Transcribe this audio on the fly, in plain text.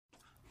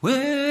Well,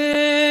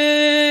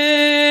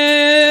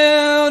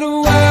 the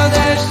world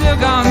has still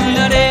gone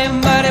nutty,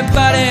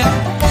 buddy,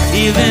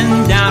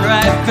 even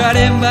downright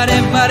cruddy,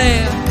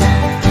 buddy.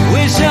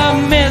 Wish I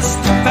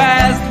missed the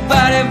past,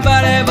 buddy,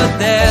 but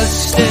there's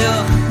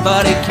still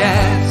Buddy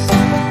Cast.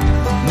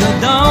 No,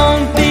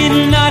 don't be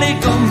nutty,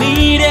 go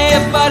meet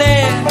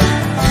buddy,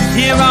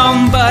 here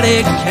on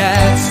Buddy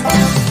Cast.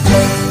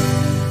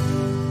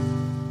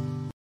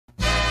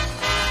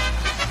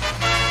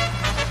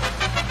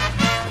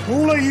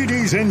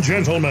 Ladies and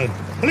gentlemen,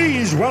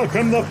 please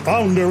welcome the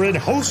founder and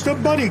host of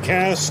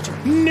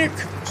BuddyCast, Nick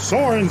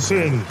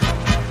Sorensen.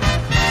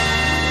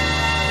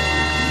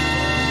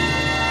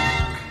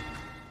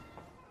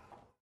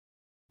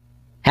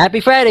 Happy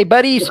Friday,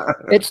 buddies!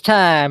 It's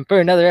time for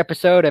another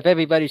episode of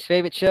everybody's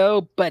favorite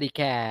show,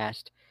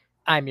 BuddyCast.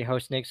 I'm your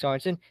host, Nick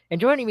Sorensen,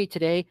 and joining me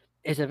today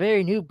is a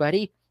very new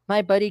buddy,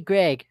 my buddy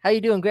Greg. How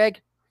you doing,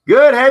 Greg?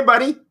 Good. Hey,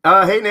 buddy.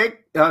 Hey,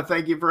 Nick.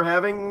 Thank you for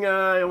having.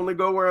 I only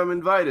go where I'm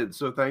invited,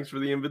 so thanks for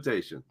the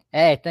invitation.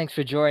 Hey, thanks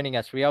for joining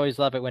us. We always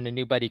love it when a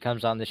new buddy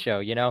comes on the show,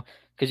 you know,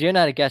 because you're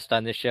not a guest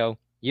on this show.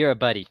 You're a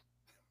buddy.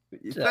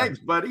 Thanks,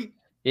 buddy.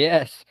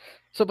 Yes.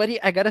 So,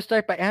 buddy, I got to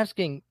start by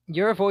asking,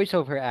 you're a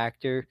voiceover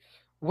actor.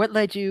 What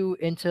led you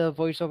into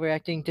voiceover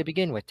acting to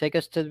begin with? Take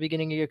us to the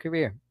beginning of your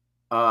career.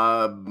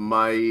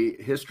 My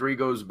history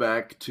goes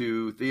back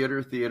to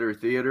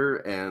theater,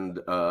 and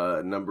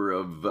a number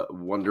of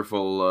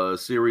wonderful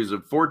series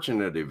of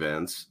fortunate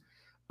events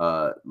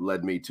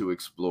led me to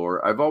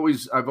explore. I've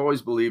always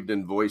believed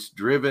in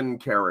voice-driven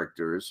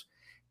characters,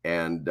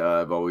 and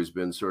I've always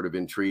been sort of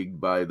intrigued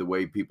by the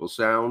way people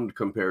sound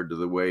compared to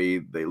the way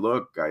they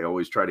look. I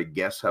always try to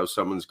guess how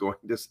someone's going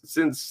to,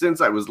 since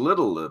I was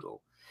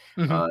little.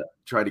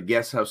 Try to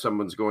guess how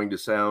someone's going to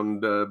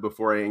sound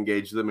before I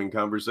engage them in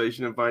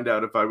conversation and find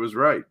out if I was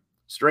right.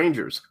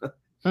 Strangers.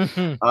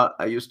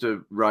 I used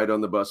to ride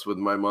on the bus with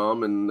my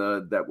mom, and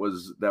that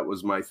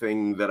was my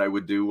thing that I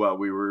would do while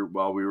we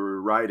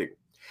were riding.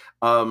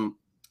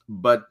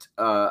 But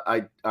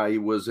I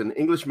was an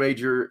English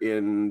major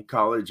in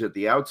college at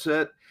the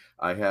outset.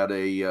 I had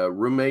a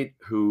roommate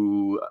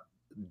who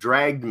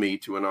dragged me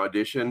to an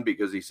audition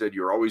because he said,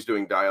 "You're always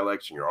doing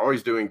dialects, and you're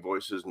always doing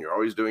voices, and you're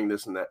always doing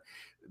this and that."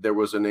 There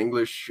was an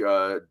English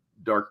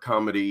dark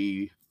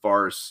comedy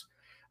farce,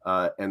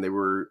 and they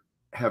were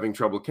having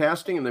trouble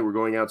casting, and they were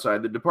going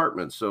outside the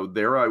department. So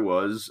there I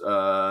was,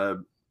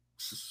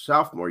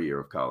 sophomore year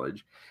of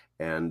college,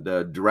 and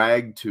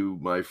dragged to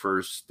my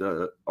first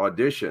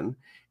audition,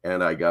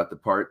 and I got the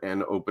part.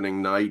 And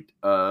opening night,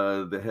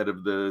 the head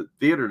of the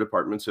theater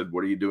department said,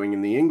 "What are you doing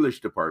in the English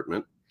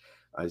department?"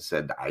 I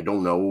said, "I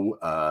don't know.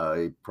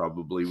 I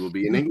probably will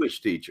be an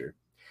English teacher."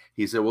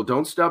 He said, "Well,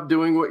 don't stop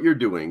doing what you're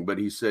doing." But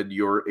he said,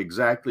 "You're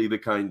exactly the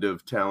kind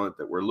of talent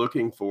that we're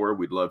looking for.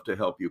 We'd love to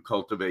help you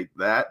cultivate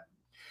that.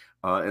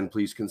 And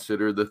please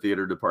consider the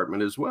theater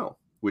department as well,"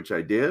 which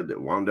I did. I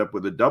wound up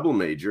with a double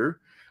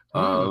major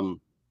and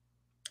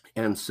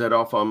set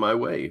off on my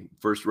way.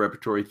 First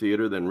repertory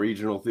theater, then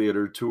regional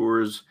theater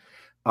tours,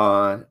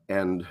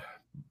 and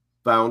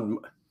found...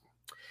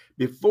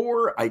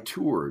 Before I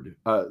toured,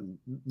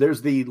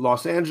 there's the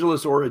Los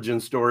Angeles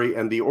origin story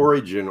and the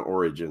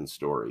origin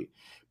story.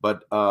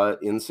 But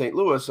in St.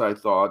 Louis, I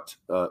thought,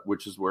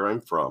 which is where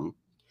I'm from,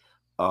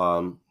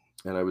 and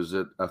I was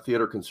at a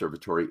theater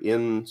conservatory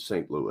in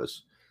St.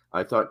 Louis.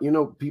 I thought,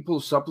 people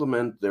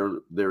supplement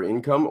their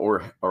income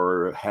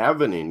or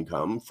have an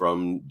income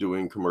from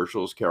doing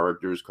commercials,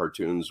 characters,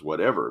 cartoons,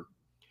 whatever.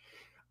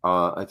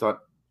 I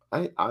thought,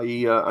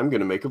 I'm going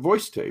to make a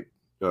voice tape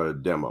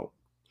demo.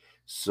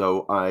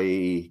 So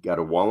I got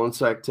a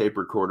Wallensack tape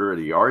recorder at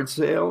a yard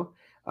sale.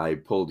 I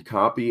pulled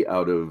copy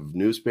out of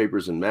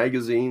newspapers and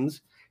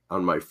magazines.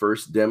 On my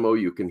first demo,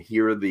 you can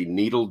hear the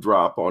needle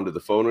drop onto the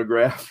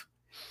phonograph.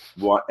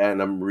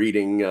 And I'm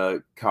reading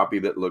a copy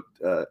that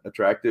looked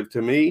attractive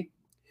to me.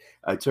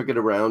 I took it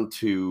around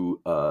to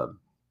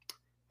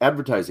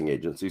advertising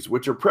agencies,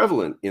 which are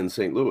prevalent in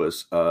St.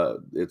 Louis.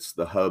 It's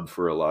the hub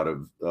for a lot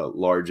of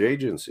large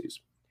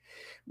agencies.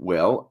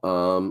 Well,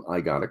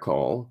 I got a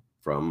call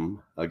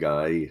from a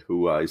guy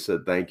who I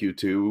said thank you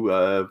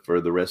to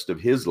for the rest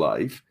of his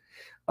life.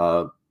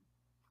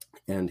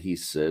 And he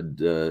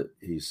said,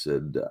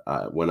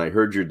 when I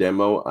heard your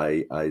demo,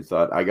 I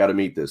thought, I got to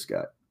meet this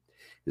guy.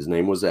 His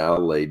name was Al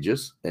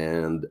Lages.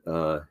 And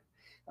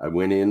I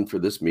went in for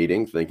this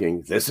meeting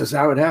thinking, this is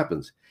how it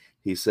happens.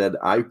 He said,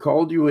 "I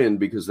called you in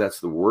because that's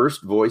the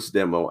worst voice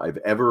demo I've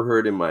ever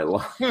heard in my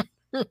life."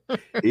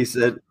 He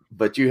said,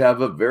 "But you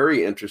have a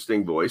very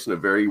interesting voice and a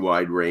very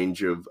wide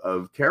range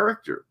of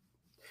character."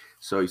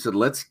 So he said,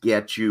 "Let's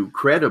get you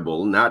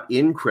credible, not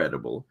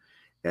incredible."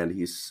 And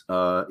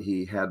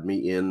he had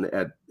me in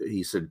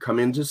he said, "Come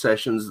into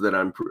sessions that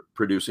I'm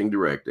producing,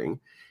 directing."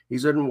 He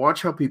said, "And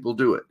watch how people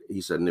do it."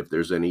 He said, "And if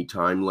there's any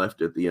time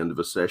left at the end of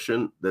a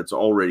session that's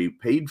already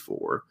paid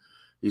for,"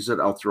 he said,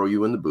 "I'll throw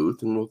you in the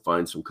booth and we'll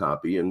find some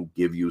copy and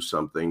give you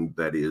something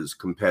that is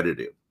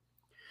competitive."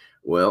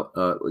 Well,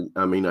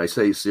 I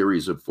say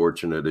series of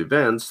fortunate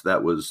events.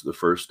 That was the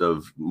first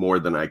of more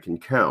than I can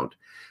count.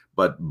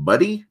 But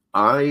buddy,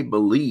 I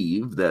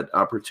believe that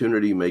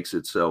opportunity makes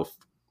itself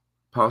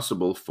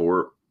possible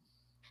for,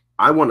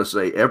 I want to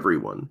say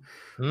everyone,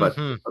 but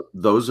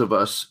those of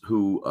us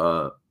who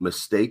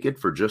mistake it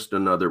for just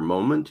another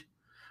moment,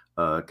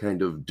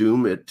 kind of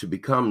doom it to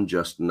become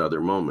just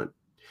another moment.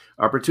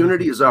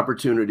 Opportunity is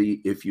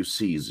opportunity if you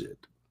seize it.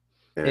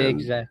 And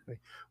Exactly.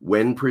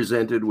 when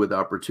presented with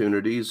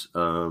opportunities,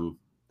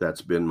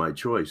 that's been my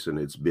choice, and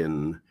it's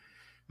been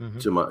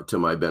to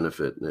my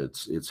benefit. And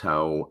it's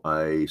how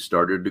I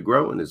started to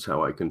grow, and it's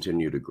how I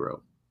continue to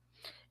grow.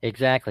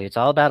 Exactly. It's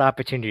all about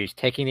opportunities,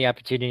 taking the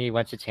opportunity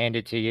once it's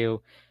handed to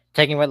you,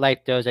 taking what life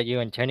throws at you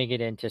and turning it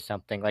into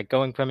something, like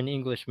going from an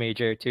English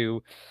major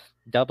to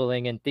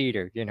doubling in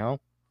theater, you know?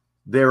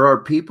 There are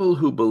people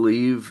who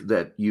believe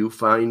that you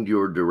find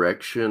your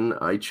direction.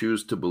 I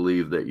choose to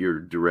believe that your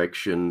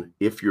direction,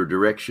 if your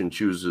direction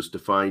chooses to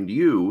find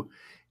you,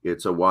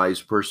 it's a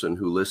wise person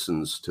who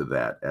listens to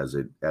that as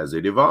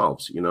it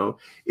evolves. You know,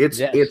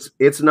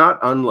 it's not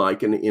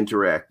unlike an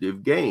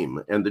interactive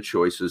game, and the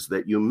choices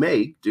that you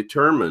make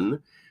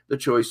determine the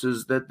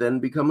choices that then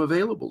become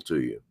available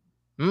to you.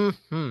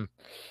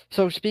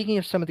 So speaking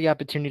of some of the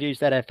opportunities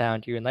that I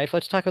found you in life,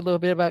 let's talk a little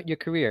bit about your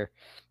career.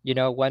 You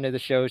know, one of the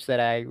shows that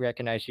I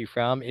recognize you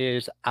from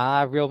is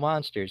Real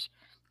Monsters.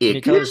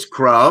 Icarus,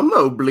 Crumb,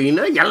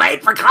 Oblina, you're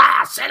late for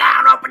class. Sit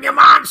down, open your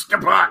monster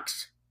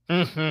books.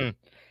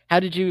 How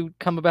did you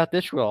come about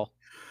this role?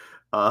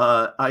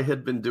 I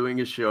had been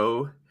doing a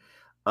show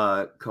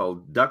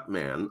called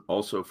Duckman,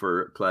 also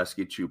for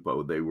Klasky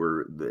Csupo. They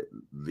were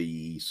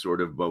the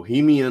sort of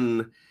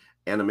bohemian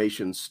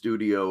animation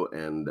studio,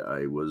 and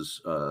I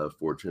was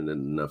fortunate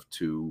enough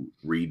to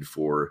read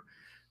for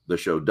the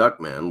show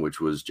Duckman, which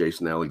was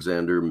Jason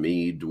Alexander,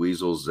 me,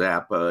 Dweezil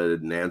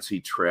Zappa, Nancy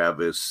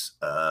Travis,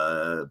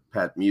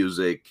 Pat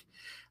Music.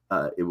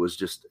 It was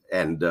just,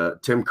 and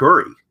Tim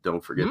Curry.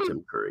 Don't forget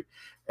Tim Curry.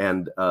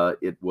 And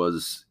it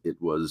was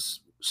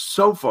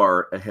so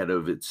far ahead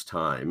of its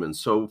time, and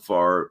so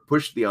far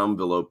pushed the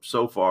envelope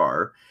so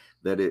far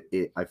that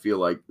I feel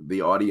like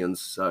the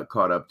audience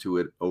caught up to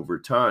it over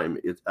time.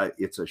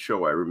 It's a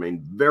show I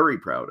remain very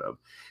proud of.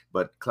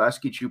 But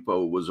Klasky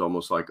Csupo was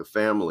almost like a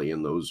family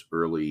in those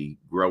early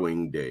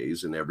growing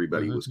days, and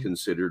everybody was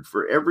considered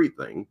for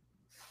everything.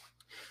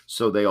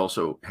 So they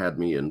also had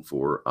me in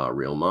for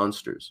Real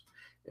Monsters,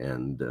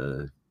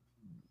 and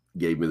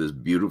gave me this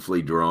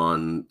beautifully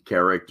drawn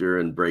character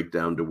and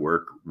breakdown to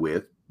work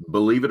with.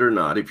 Believe it or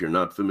not, if you're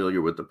not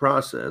familiar with the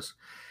process,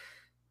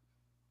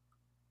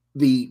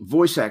 the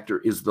voice actor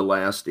is the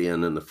last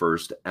in and the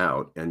first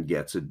out and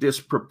gets a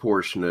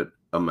disproportionate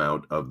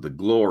amount of the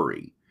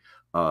glory.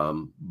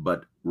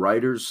 But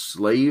writers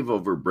slave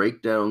over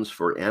breakdowns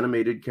for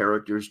animated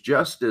characters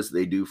just as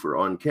they do for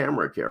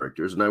on-camera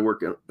characters. And I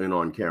work in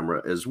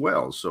on-camera as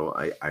well. So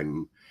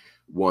I'm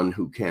one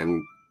who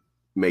can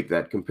make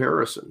that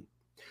comparison.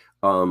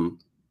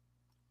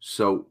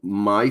 So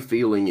my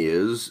feeling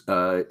is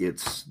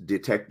it's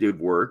detective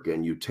work,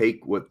 and you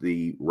take what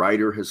the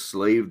writer has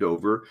slaved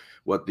over,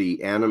 what the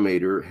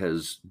animator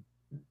has,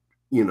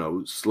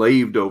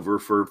 slaved over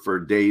for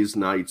days,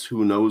 nights,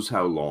 who knows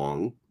how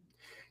long.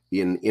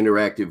 In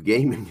interactive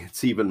gaming,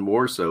 it's even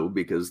more so,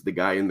 because the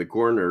guy in the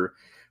corner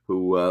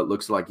who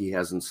looks like he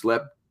hasn't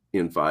slept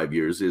in 5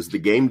 years is the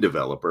game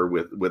developer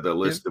with a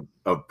list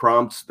of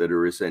prompts that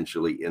are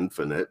essentially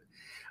infinite.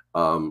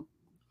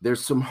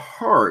 There's some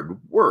hard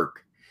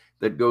work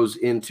that goes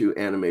into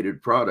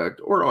animated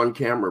product or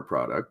on-camera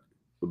product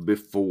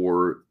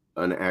before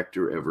an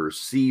actor ever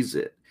sees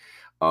it.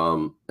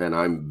 And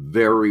I'm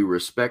very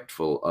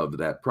respectful of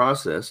that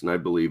process, and I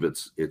believe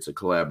it's a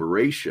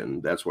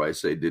collaboration. That's why I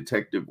say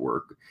detective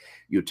work.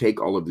 You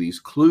take all of these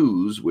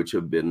clues, which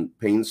have been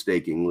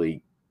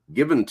painstakingly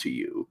given to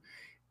you,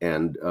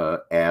 and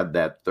add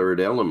that third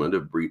element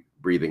of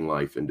breathing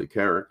life into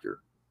character.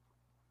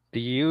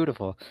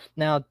 Beautiful.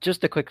 Now,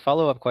 just a quick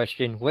follow-up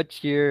question.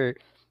 What's your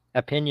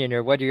opinion,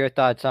 or what are your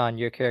thoughts on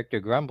your character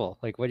Grumble?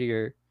 Like, what are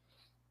your...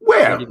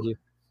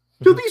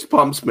 Do these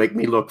pumps make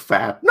me look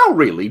fat? No,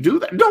 really, do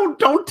that.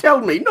 Don't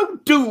tell me. No,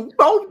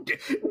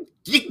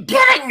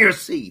 get in your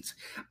seats.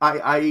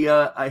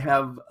 I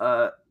have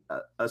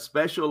a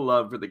special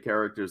love for the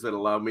characters that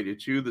allow me to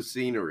chew the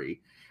scenery.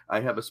 I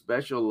have a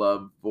special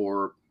love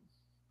for...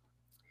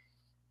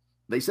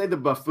 They say the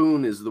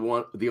buffoon is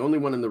the only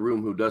one in the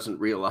room who doesn't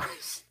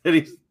realize that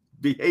he's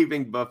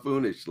behaving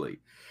buffoonishly.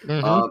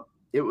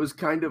 It was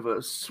kind of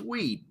a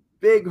sweet,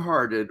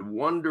 big-hearted,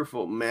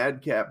 wonderful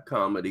madcap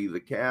comedy. The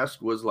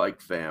cast was like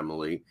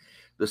family.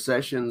 The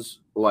sessions,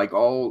 like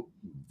all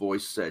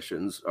voice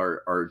sessions,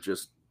 are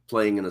just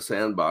playing in a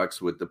sandbox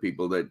with the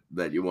people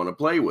that you want to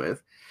play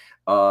with.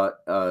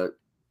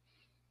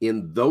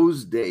 In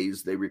those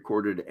days, they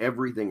recorded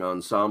everything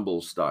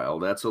ensemble style.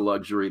 That's a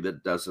luxury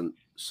that doesn't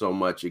so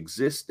much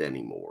exist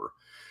anymore.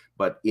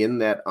 But in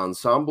that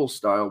ensemble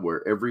style,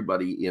 where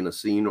everybody in a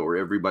scene or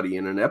everybody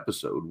in an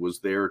episode was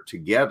there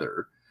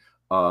together,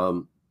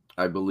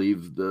 I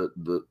believe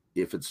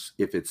if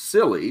it's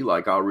silly,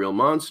 like Our Real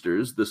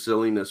Monsters, the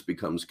silliness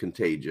becomes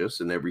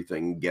contagious and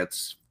everything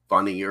gets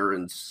funnier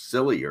and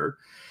sillier.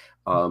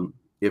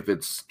 If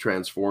it's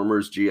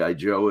Transformers, G.I.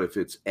 Joe, if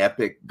it's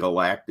epic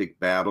galactic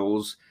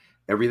battles,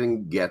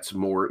 everything gets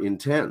more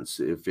intense.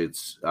 If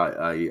it's,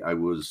 I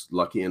was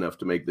lucky enough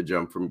to make the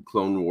jump from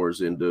Clone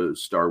Wars into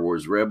Star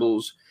Wars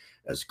Rebels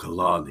as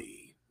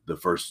Kalani, the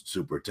first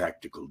super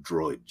tactical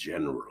droid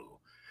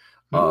general.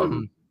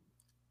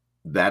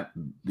 That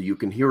you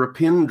can hear a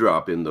pin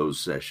drop in those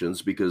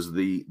sessions because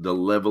the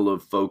level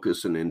of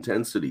focus and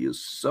intensity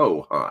is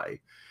so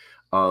high.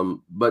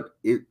 But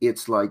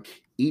it's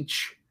like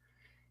each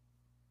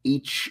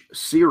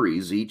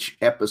series, each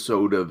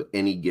episode of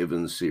any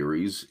given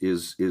series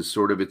is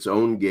sort of its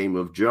own game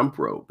of jump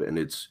rope, and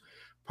it's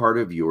part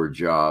of your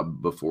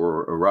job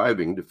before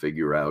arriving to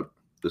figure out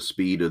the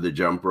speed of the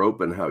jump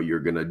rope and how you're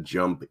going to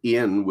jump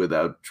in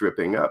without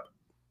tripping up.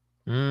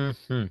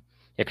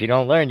 If you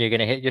don't learn, you're going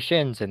to hit your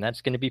shins, and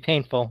that's going to be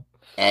painful.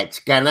 It's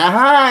going to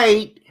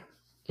hurt.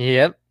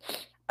 Yep.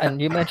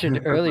 And you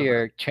mentioned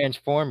earlier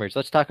Transformers.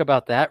 Let's talk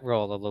about that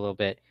role a little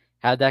bit.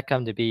 How'd that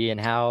come to be, and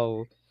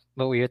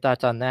what were your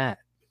thoughts on that?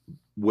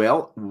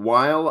 Well,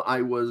 while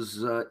I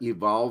was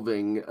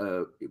evolving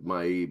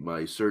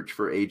my search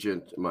for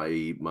agent,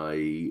 my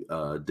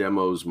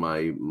demos,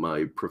 my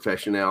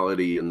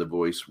professionality in the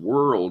voice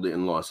world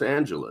in Los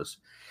Angeles,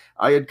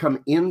 I had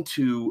come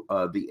into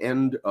the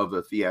end of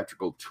a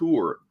theatrical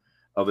tour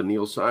of a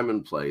Neil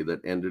Simon play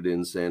that ended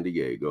in San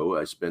Diego.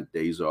 I spent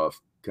days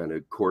off kind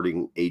of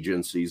courting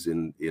agencies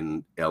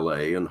in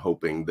LA and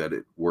hoping that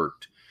it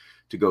worked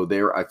to go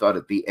there. I thought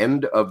at the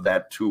end of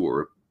that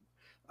tour,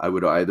 I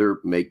would either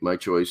make my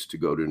choice to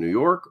go to New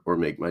York or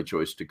make my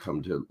choice to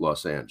come to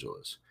Los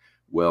Angeles.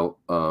 Well,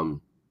 I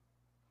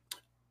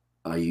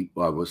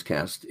was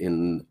cast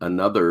in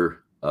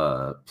another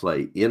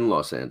play in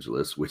Los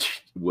Angeles,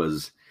 which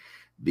was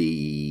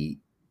the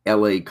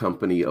LA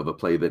company of a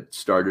play that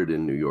started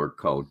in New York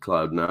called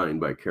Cloud 9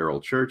 by Carol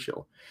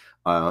Churchill.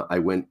 I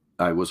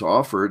was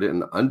offered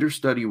an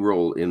understudy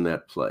role in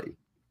that play.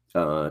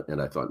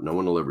 And I thought, no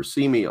one will ever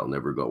see me. I'll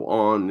never go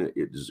on.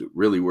 It is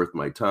really worth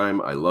my time.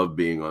 I love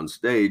being on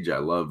stage. I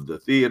love the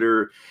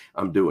theater.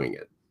 I'm doing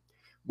it.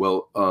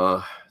 Well,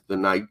 the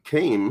night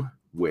came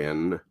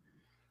when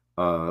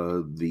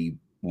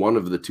one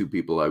of the two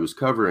people I was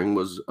covering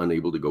was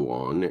unable to go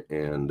on,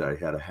 and I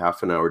had a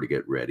half an hour to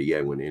get ready.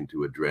 I went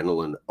into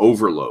adrenaline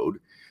overload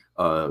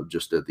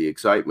just at the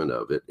excitement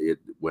of it. It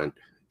went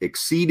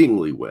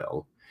exceedingly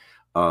well.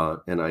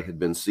 And I had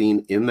been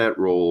seen in that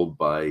role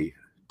by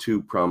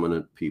two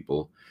prominent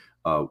people.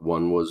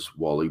 One was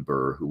Wally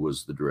Burr, who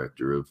was the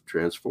director of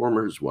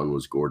Transformers. One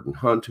was Gordon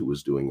Hunt, who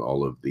was doing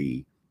all of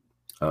the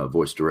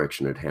voice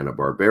direction at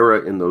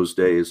Hanna-Barbera in those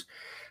days.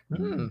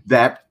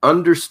 That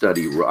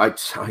understudy, I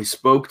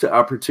spoke to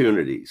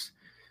opportunities.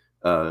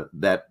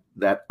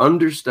 That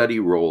understudy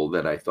role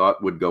that I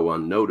thought would go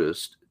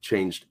unnoticed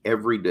changed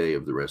every day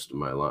of the rest of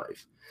my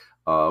life.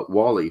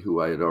 Wally,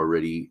 who I had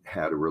already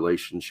had a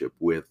relationship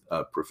with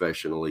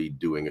professionally,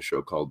 doing a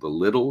show called The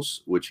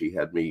Littles, which he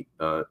had me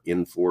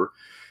in for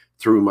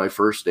through my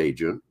first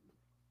agent,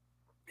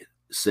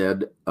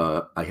 said,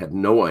 I had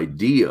no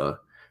idea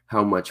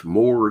how much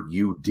more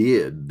you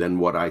did than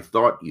what I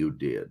thought you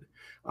did.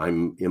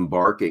 I'm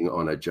embarking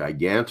on a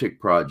gigantic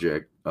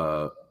project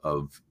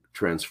of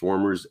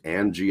Transformers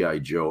and G.I.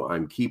 Joe.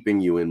 I'm keeping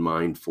you in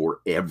mind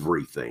for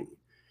everything.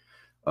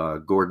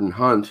 Gordon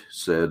Hunt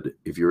said,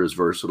 if you're as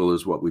versatile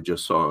as what we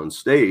just saw on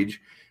stage,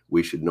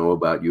 we should know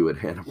about you at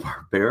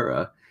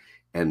Hanna-Barbera.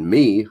 And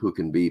me, who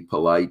can be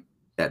polite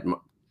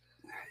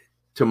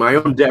to my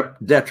own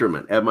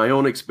detriment, at my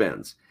own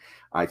expense.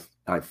 I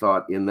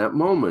thought in that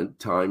moment,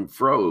 time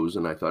froze.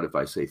 And I thought, if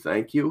I say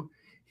thank you,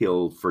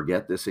 he'll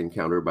forget this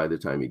encounter by the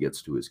time he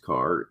gets to his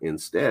car.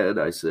 Instead,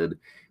 I said,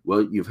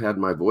 well, you've had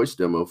my voice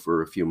demo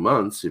for a few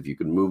months. If you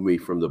can move me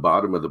from the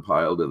bottom of the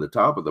pile to the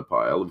top of the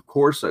pile, of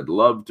course, I'd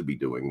love to be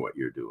doing what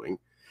you're doing.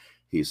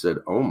 He said,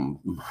 oh,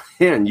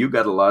 man, you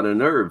got a lot of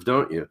nerve,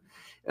 don't you?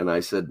 And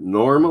I said,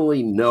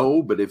 normally,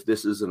 no, but if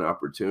this is an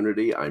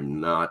opportunity, I'm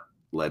not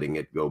letting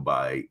it go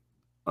by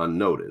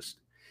unnoticed.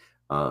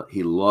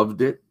 He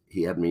loved it.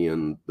 He had me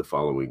in the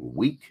following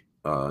week,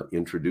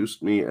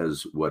 introduced me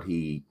as what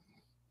he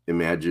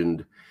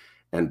imagined,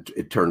 and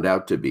it turned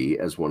out to be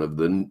as one of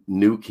the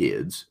new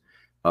kids.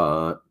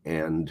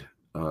 And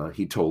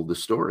he told the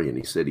story, and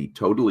he said he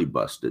totally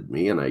busted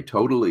me, and I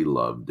totally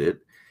loved it,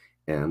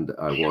 and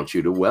I want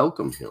you to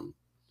welcome him.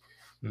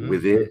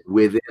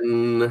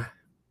 Within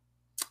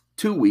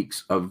 2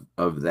 weeks of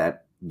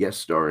that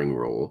guest starring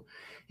role,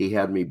 he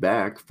had me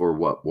back for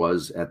what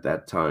was at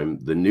that time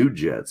the New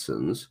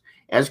Jetsons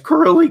as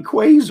Curly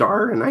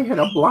Quasar, and I had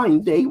a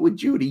blind date with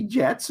Judy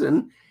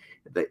Jetson.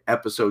 The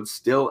episode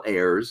still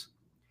airs.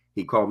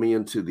 He called me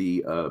into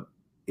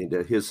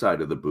his side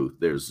of the booth.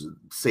 There's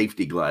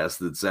safety glass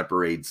that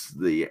separates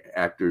the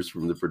actors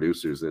from the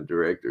producers and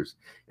directors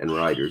and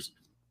writers.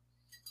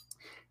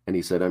 And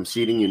he said, I'm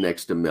seating you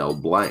next to Mel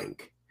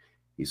Blanc.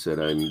 He said,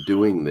 I'm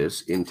doing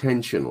this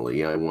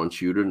intentionally. I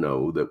want you to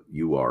know that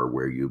you are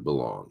where you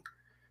belong.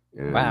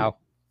 And wow.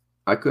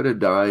 I could have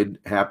died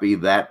happy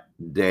that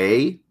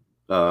day,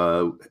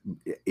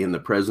 in the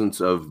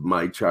presence of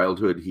my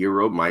childhood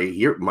hero,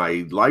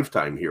 my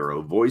lifetime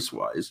hero,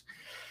 voice-wise.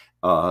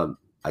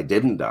 I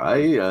didn't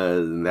die,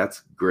 and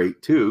that's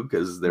great too,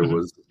 because there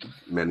was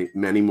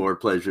many more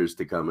pleasures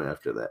to come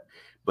after that.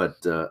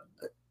 But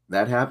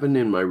that happened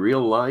in my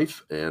real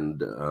life,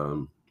 and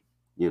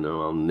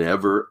I'll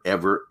never,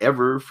 ever,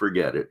 ever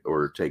forget it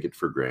or take it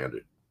for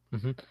granted.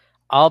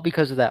 All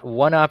because of that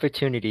one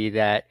opportunity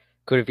that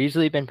could have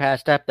easily been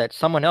passed up, that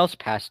someone else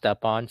passed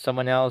up on,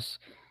 someone else,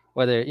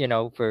 whether,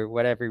 for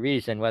whatever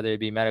reason, whether it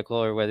be medical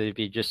or whether it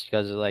be just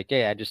because of like,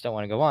 hey, I just don't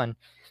want to go on. It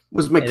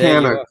was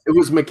mechanical. It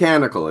was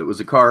mechanical. It was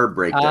a car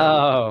breakdown.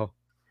 Oh.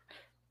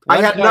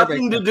 I had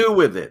nothing to do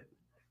with it.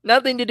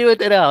 Nothing to do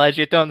with it at all, as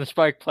you're throwing the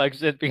spark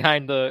plugs in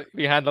behind the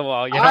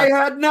wall. I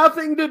had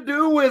nothing to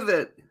do with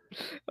it.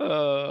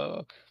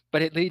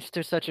 But it leads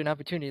to such an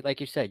opportunity.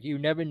 Like you said, you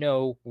never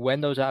know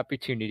when those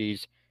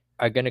opportunities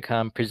are going to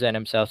come, present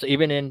themselves,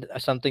 even in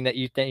something that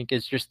you think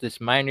is just this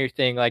minor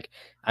thing. Like,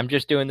 I'm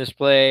just doing this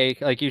play.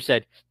 Like you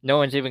said, no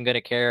one's even going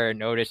to care or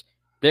notice.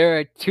 There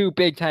are 2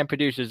 big-time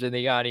producers in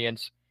the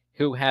audience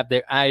who have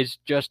their eyes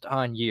just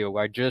on you,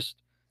 are just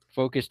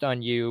focused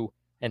on you,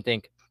 and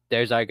think,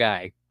 there's our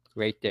guy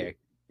right there.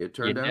 It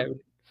turned out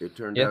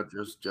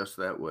just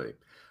that way.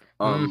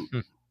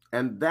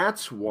 And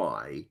that's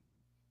why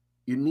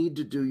you need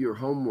to do your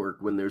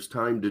homework when there's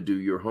time to do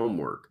your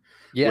homework.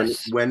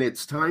 Yes. When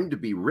it's time to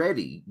be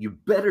ready, you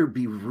better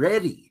be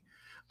ready.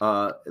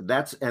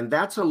 That's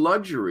a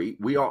luxury.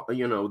 We all,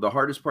 the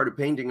hardest part of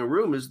painting a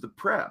room is the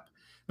prep.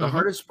 The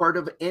hardest part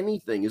of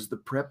anything is the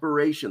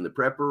preparation.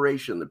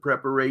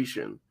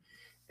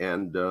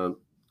 And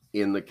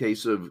in the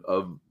case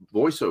of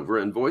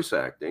voiceover and voice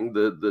acting,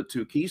 the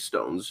 2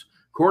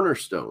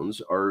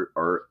 cornerstones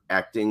are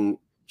acting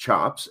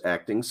chops,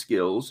 acting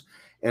skills,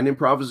 and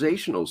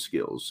improvisational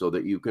skills, so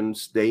that you can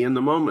stay in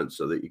the moment,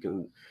 so that you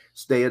can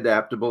stay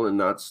adaptable and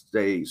not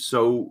stay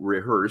so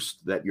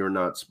rehearsed that you're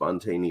not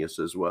spontaneous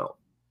as well.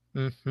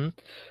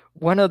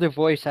 One other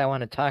voice I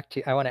want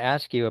to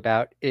ask you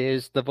about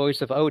is the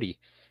voice of Odie.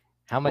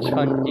 How much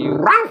fun do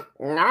you?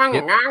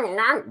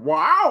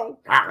 Wow!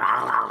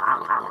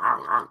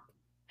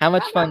 How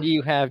much fun do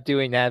you have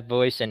doing that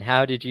voice, and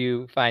how did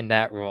you find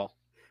that role?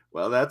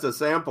 Well, that's a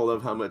sample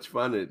of how much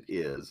fun it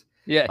is.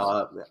 Yes.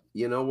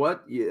 You know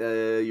what?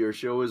 Your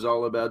show is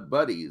all about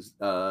buddies.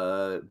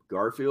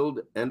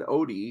 Garfield and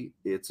Odie.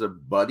 It's a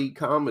buddy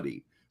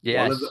comedy.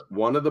 Yes.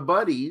 One of the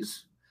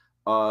buddies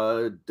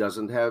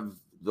doesn't have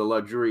the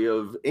luxury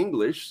of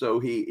English, so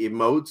he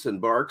emotes and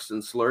barks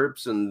and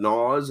slurps and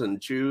gnaws and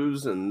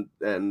chews and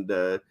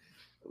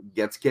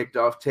gets kicked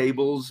off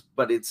tables.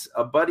 But it's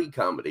a buddy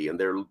comedy, and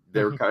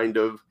they're kind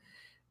of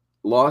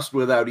lost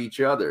without each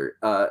other.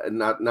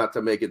 Not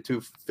to make it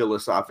too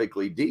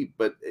philosophically deep,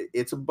 but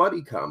it's a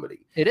buddy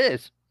comedy. It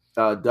is.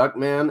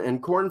 Duckman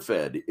and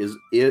Cornfed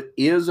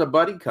is a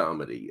buddy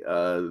comedy.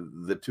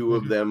 The 2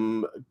 of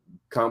them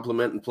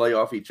complement and play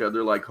off each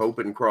other like Hope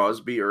and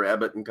Crosby or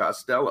Abbott and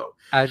Costello.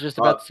 I was just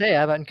about to say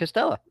Abbott and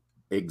Costello.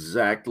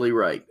 Exactly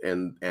right,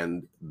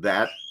 and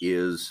that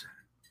is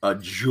a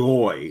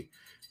joy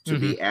to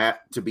be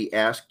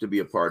asked to be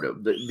a part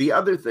of. The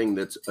other thing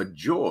that's a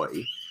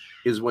joy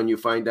is when you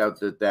find out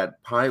that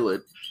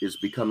pilot is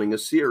becoming a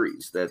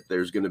series, that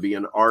there's going to be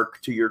an arc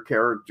to your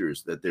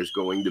characters, that there's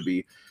going to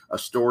be a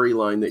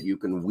storyline that you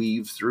can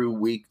weave through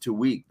week to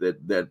week,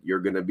 that you're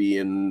going to be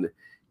in,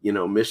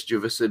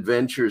 mischievous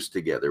adventures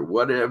together.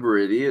 Whatever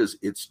it is,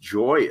 it's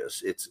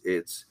joyous.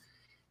 It's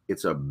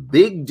a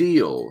big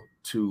deal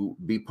to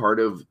be part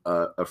of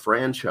a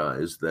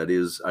franchise that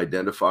is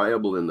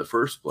identifiable in the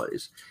first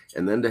place,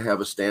 and then to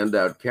have a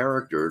standout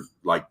character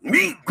like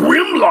meet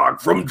Grimlock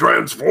from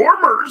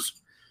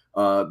Transformers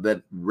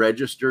that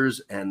registers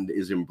and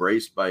is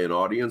embraced by an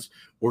audience,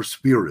 or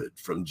Spirit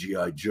from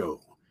G.I. Joe,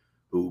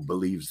 who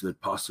believes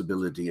that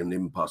possibility and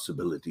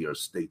impossibility are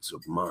states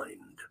of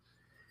mind.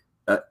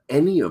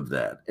 Any of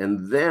that,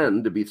 and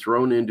then to be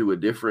thrown into a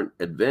different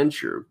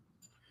adventure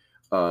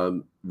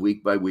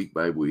week by week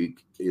by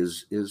week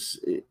is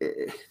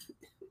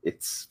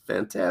it's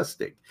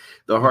fantastic.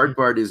 The hard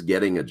part is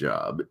getting a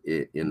job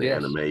in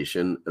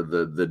animation.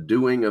 The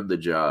doing of the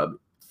job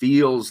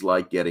feels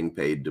like getting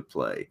paid to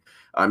play.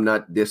 I'm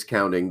not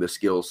discounting the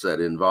skill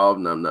set involved,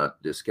 and I'm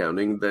not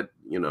discounting that,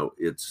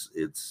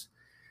 it's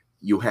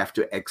you have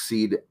to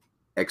exceed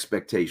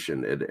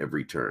expectation at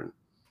every turn.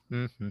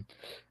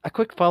 A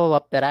quick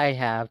follow-up that I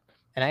have,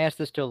 and I ask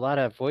this to a lot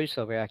of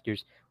voiceover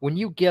actors, when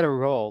you get a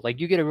role like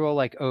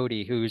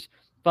Odie, who's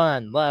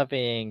fun,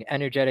 loving,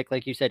 energetic,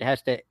 like you said,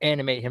 has to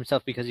animate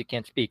himself because he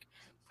can't speak,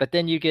 but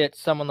then you get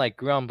someone like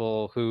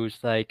Grumble, who's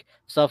like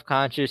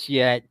self-conscious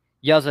yet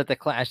yells at the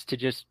class to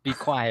just be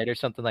quiet or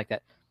something like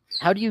that.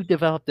 How do you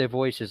develop their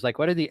voices? Like,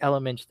 what are the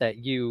elements that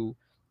you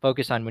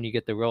focus on when you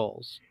get the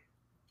roles?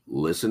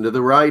 Listen to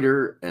the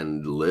writer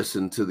and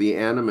listen to the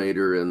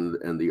animator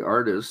and the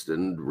artist,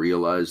 and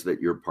realize that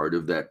you're part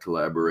of that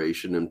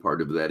collaboration and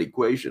part of that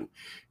equation.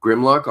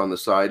 Grimlock, on the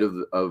side of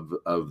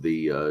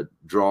the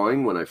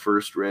drawing, when I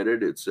first read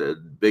it, it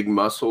said big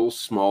muscle,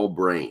 small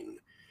brain.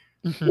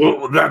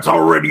 Well, that's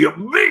already a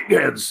big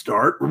head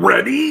start.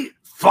 Ready,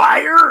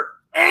 fire,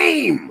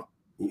 aim.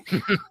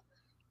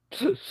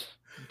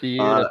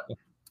 Beautiful.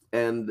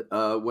 And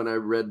when I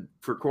read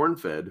for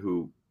Cornfed,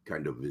 who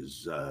kind of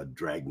is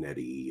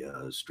dragnetty,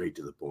 straight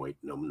to the point,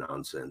 no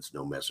nonsense,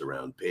 no mess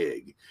around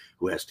pig,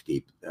 who has to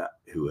keep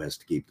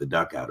the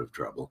duck out of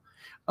trouble.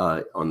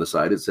 On the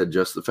side, it said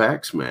just the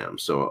facts, ma'am.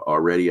 So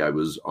already I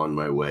was on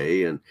my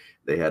way, and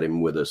they had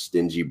him with a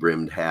stingy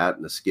brimmed hat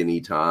and a skinny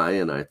tie,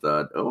 and I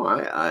thought, oh,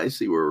 I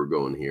see where we're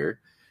going here.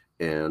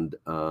 And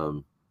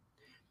I'm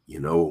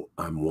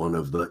one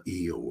of the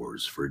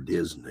Eeyores for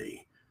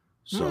Disney,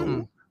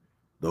 so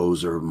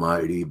those are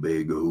mighty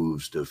big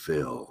hooves to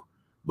fill.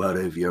 But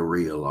if you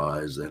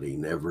realize that he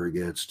never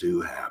gets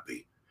too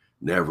happy,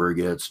 never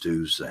gets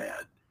too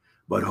sad,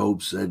 but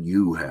hopes that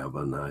you have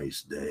a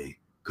nice day,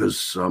 'cause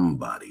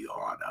somebody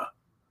oughta,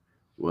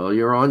 well,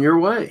 you're on your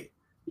way,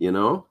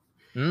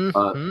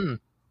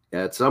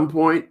 At some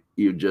point,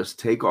 you just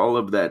take all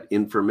of that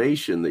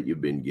information that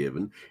you've been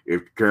given.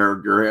 If the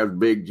character has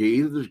big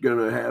teeth, it's going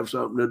to have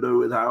something to do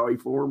with how he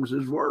forms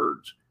his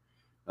words,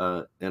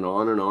 and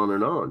on and on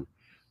and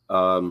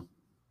on.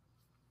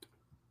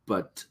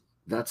 But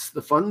that's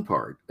the fun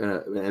part.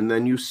 And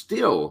then you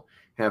still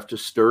have to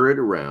stir it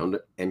around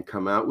and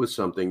come out with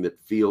something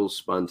that feels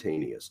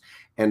spontaneous.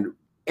 And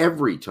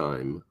every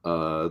time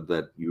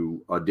that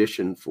you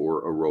audition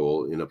for a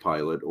role in a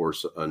pilot or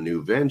a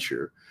new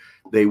venture,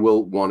 they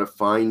will want to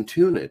fine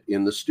tune it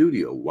in the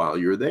studio while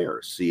you're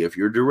there. See if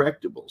you're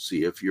directable,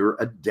 see if you're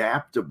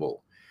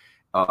adaptable,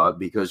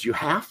 because you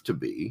have to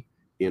be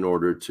in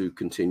order to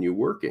continue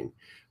working.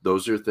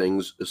 Those are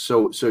things.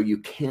 So you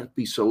can't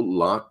be so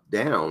locked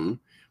down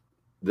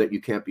that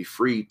you can't be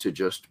free to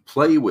just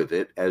play with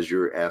it as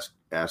you're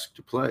asked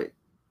to play.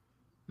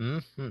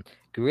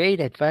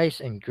 Great advice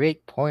and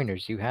great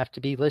pointers. You have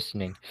to be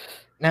listening.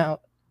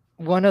 Now,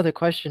 one other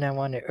question I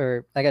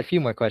got a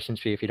few more questions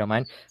for you if you don't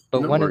mind.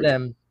 But No one worries.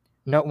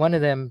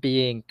 of them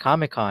being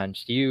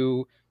Comic-Cons. Do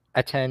you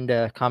attend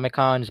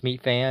Comic-Cons,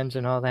 meet fans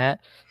and all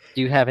that?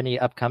 Do you have any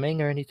upcoming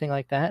or anything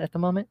like that at the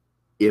moment?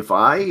 If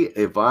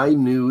I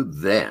knew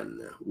then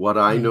what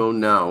I know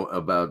now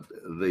about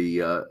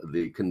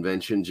the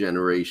convention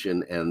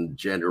generation and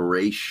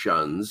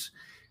generations,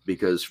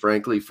 because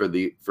frankly, for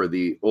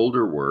the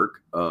older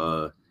work,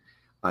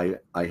 I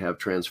have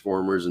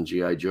Transformers and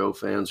G.I. Joe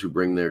fans who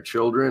bring their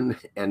children,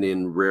 and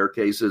in rare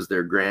cases,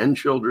 their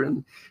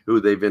grandchildren, who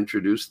they've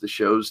introduced the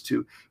shows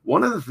to.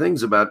 One of the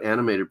things about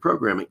animated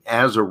programming,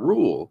 as a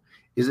rule,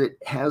 is it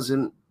has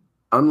an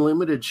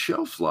unlimited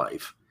shelf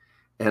life.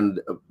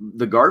 And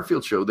the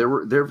Garfield show,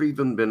 there have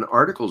even been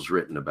articles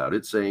written about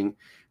it saying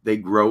they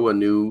grow a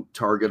new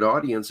target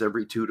audience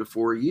every 2 to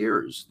 4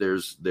 years.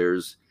 There's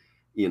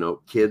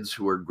kids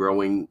who are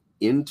growing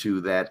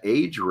into that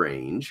age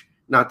range.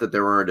 Not that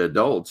there aren't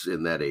adults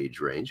in that age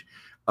range,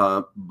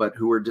 but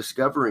who are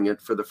discovering it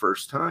for the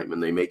first time,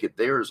 and they make it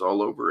theirs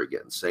all over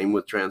again. Same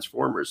with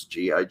Transformers,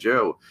 G.I.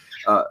 Joe.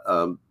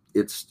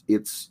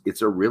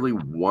 It's a really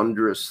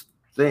wondrous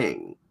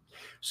thing.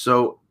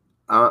 So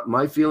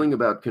my feeling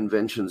about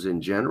conventions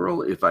in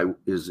general, if I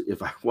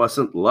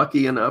wasn't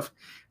lucky enough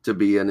to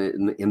be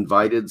an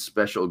invited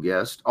special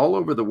guest all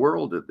over the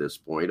world at this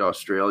point,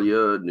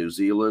 Australia, New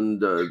Zealand,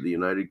 the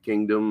United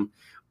Kingdom,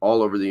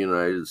 all over the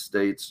United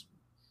States,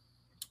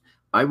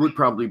 I would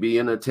probably be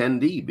an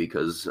attendee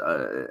because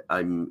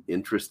I'm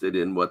interested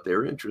in what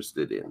they're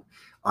interested in.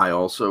 I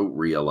also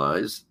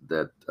realize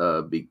that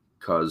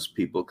because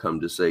people come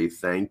to say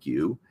thank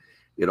you,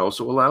 it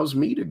also allows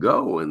me to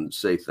go and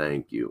say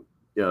thank you.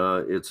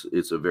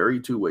 It's a very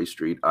two-way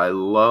street. I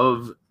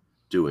love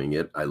doing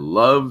it. I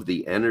love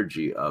the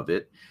energy of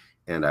it.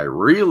 And I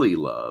really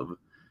love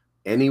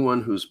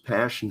anyone who's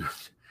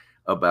passionate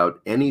about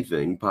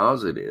anything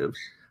positive,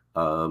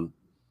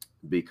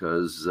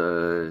 because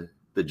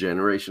the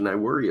generation I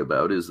worry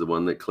about is the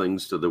one that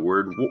clings to the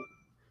word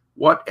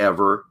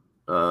whatever.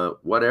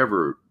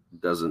 Whatever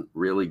doesn't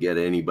really get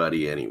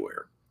anybody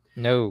anywhere.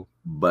 No.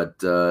 But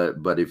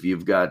if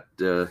you've got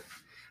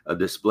a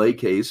display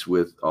case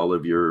with all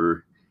of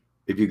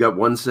if you've got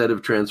one set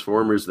of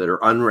Transformers that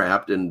are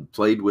unwrapped and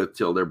played with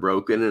till they're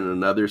broken, and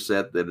another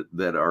set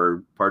that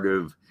are part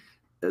of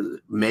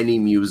many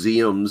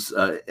museums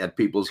at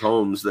people's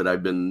homes that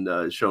I've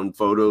been shown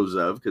photos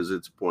of because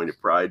it's a point of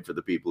pride for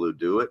the people who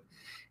do it,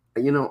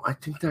 I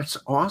think that's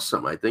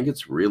awesome. I think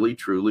it's really,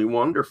 truly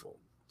wonderful.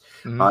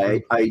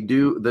 I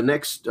do the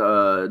next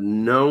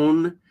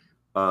known.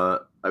 I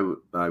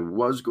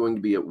was going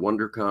to be at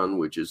WonderCon,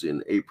 which is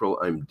in April.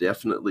 I'm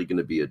definitely going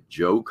to be at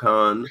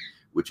JoeCon,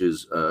 which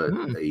is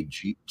a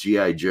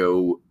G.I.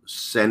 Joe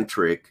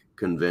centric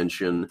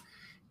convention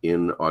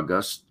in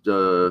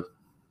Augusta,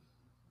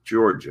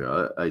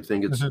 Georgia. I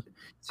think it's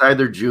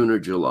either June or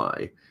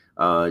July.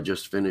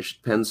 Just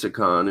finished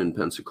Pensacon in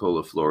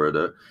Pensacola,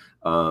 Florida.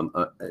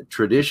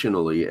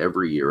 Traditionally,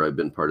 every year I've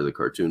been part of the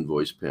cartoon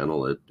voice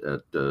panel at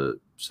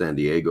San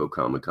Diego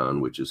Comic-Con,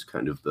 which is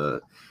kind of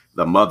the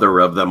mother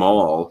of them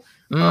all.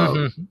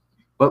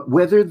 But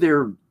whether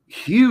they're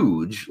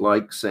huge,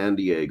 like San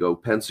Diego,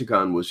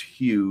 Pensacon was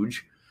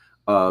huge,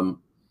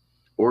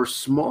 or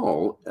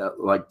small,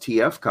 like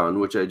TFCon,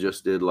 which I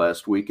just did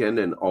last weekend,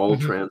 and all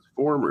Mhm.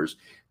 Transformers.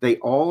 They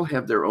all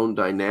have their own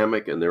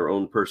dynamic and their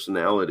own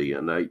personality,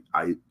 and I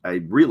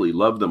really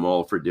love them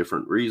all for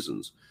different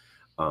reasons.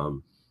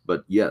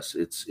 But yes,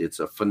 it's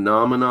a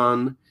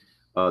phenomenon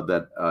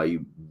that I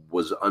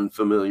was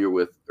unfamiliar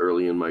with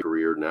early in my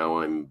career. Now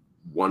I'm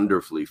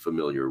wonderfully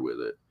familiar with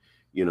it.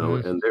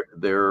 Mhm. And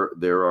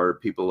there are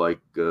people like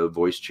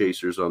voice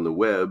chasers on the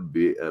web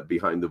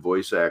behind the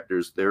voice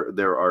actors.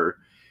 There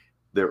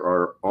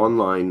are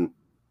online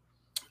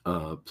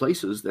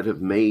places that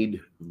have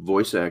made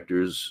voice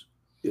actors,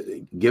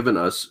 given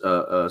us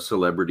a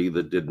celebrity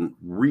that didn't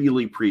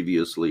really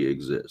previously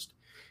exist.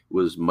 It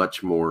was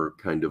much more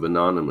kind of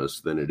anonymous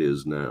than it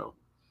is now.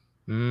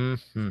 Mhm.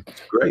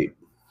 It's great.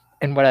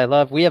 And what I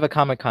love, we have a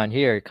Comic-Con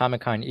here,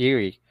 Comic-Con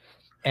Erie,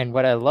 and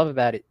what I love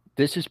about it,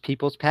 this is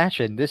people's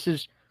passion. This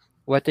is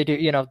what they do.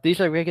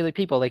 These are regular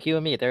people like you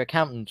and me. They're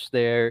accountants.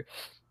 They're,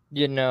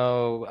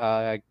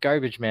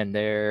 garbage men.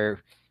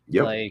 They're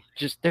Yep.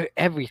 they're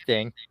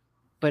everything.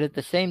 But at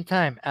the same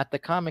time, at the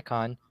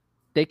Comic-Con,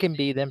 they can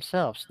be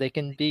themselves. They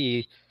can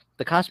be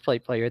the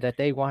cosplay player that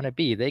they want to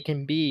be. They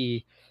can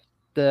be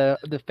the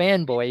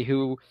fanboy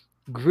who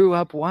grew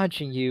up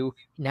watching you,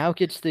 now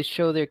gets to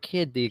show their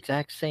kid the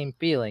exact same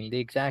feeling, the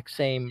exact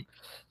same,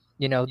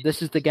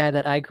 this is the guy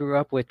that I grew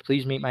up with.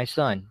 Please meet my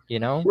son,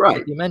 like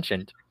Right. you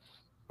mentioned.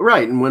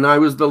 Right. And when I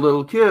was the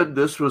little kid,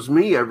 this was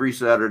me every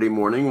Saturday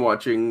morning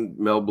watching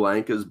Mel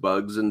Blanc as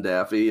Bugs and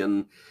Daffy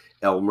and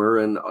Elmer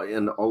and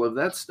all of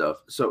that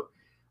stuff. So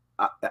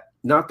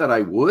not that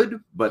I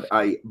would, but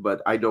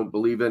I don't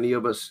believe any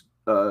of us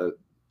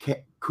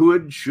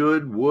could,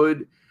 should,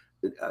 would,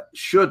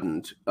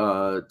 shouldn't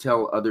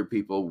tell other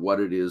people what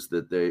it is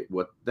that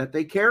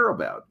they care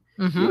about.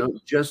 Mm-hmm.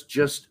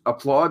 Just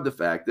applaud the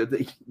fact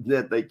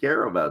that they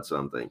care about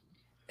something.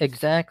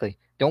 Exactly.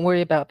 Don't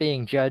worry about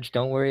being judged.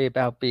 Don't worry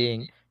about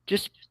being,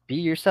 just be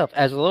yourself.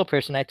 As a little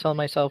person, I tell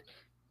myself,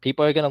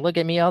 people are going to look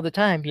at me all the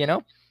time,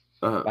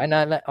 Uh-huh. why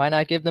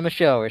not give them a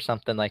show or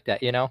something like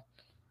that,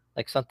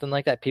 like something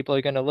like that. People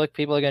are going to look,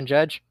 people are going to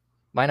judge.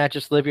 Why not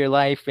just live your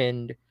life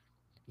and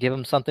give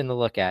them something to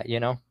look at,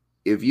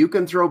 If you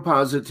can throw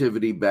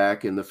positivity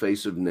back in the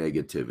face of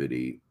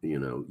negativity,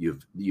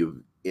 you've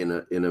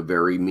in a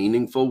very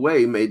meaningful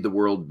way made the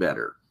world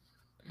better.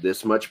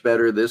 This much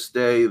better this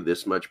day,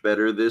 this much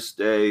better this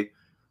day.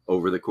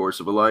 Over the course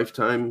of a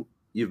lifetime,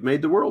 you've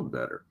made the world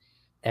better.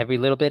 Every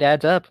little bit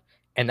adds up.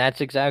 And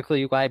that's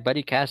exactly why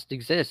BuddyCast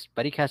exists.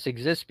 BuddyCast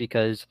exists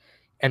because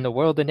in the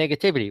world of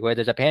negativity, where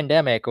there's a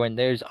pandemic, when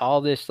there's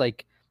all this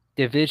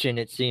division,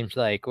 it seems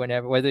like,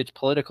 whether it's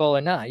political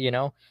or not,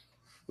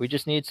 we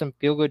just need some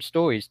feel-good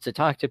stories to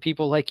talk to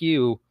people like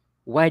you.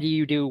 Why do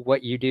you do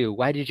what you do?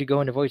 Why did you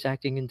go into voice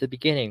acting in the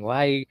beginning?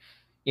 Why,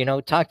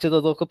 talk to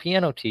the local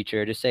piano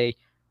teacher to say,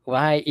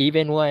 why,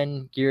 even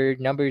when your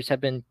numbers have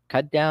been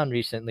cut down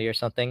recently or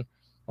something,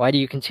 why do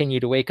you continue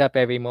to wake up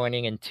every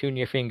morning and tune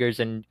your fingers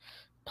and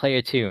play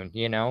a tune?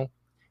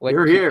 What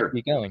Here, keeps here.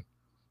 you going?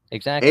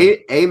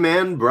 Exactly.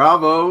 Amen.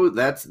 Bravo.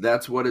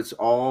 That's what it's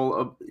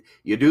all.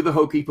 You do the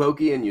hokey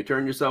pokey and you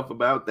turn yourself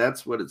about.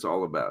 That's what it's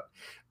all about.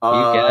 You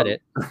got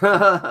it.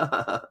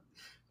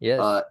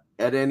 Yes.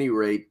 At any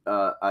rate,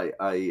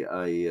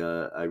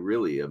 I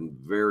really am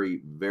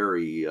very,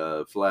 very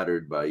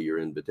flattered by your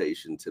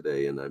invitation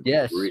today, and I'm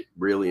Yes.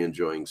 really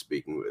enjoying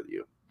speaking with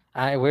you.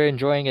 We're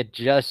enjoying it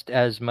just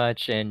as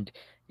much, and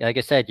like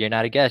I said, you're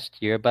not a guest,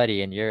 you're a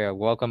buddy, and you're a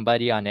welcome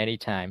buddy on any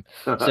time.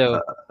 So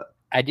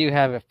I do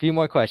have a few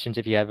more questions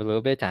if you have a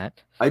little bit of time.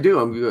 I do.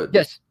 I'm good.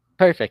 Yes,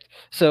 perfect.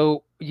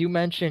 So you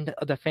mentioned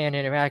the fan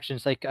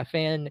interactions, like a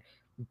fan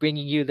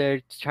bringing you their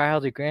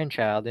child or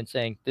grandchild and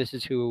saying, "This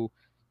is who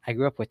I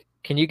grew up with."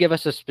 Can you give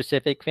us a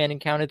specific fan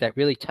encounter that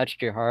really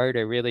touched your heart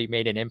or really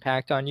made an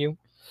impact on you?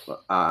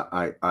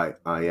 I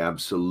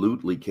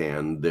absolutely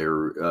can.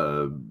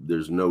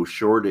 There's no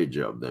shortage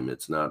of them.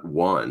 It's not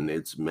one,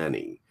 it's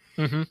many.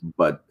 Mm-hmm.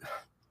 But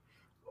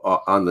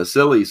on the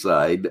silly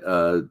side,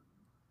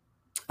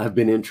 I've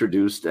been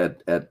introduced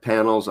at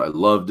panels. I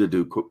love to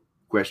do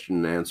question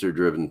and answer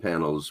driven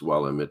panels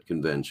while I'm at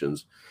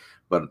conventions.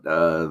 But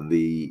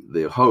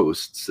the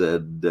host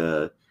said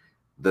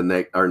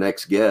our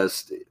next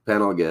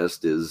panel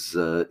guest is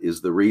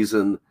the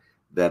reason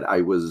that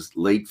I was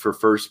late for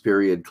first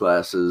period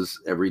classes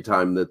every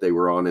time that they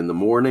were on in the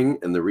morning,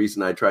 and the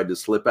reason I tried to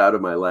slip out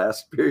of my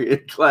last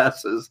period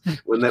classes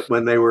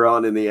when they were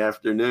on in the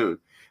afternoon.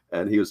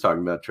 And he was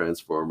talking about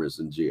Transformers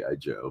and G.I.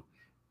 Joe.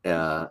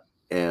 I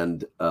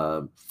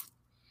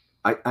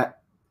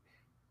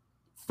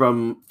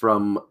from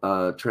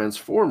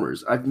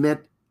Transformers, I've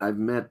met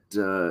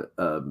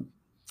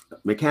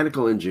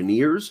mechanical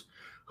engineers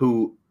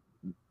who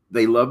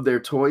they loved their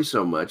toy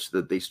so much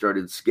that they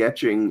started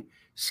sketching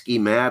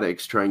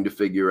schematics, trying to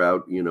figure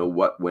out,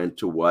 what went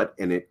to what,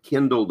 and it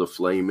kindled a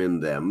flame in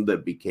them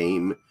that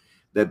became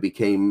their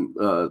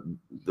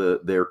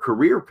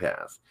career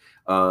path.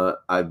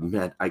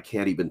 I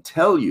can't even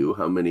tell you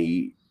how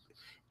many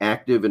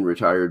active and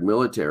retired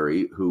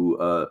military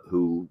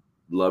who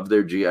love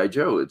their GI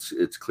Joe.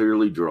 It's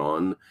clearly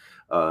drawn.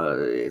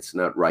 It's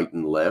not right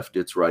and left.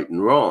 It's right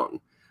and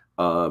wrong.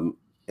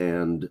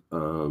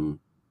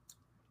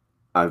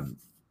 I've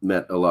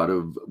met a lot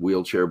of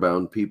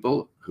wheelchair-bound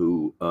people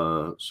who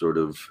sort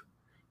of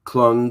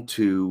clung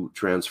to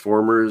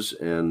Transformers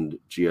and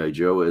GI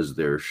Joe as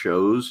their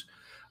shows,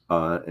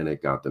 and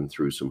it got them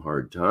through some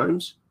hard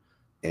times.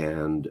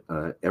 And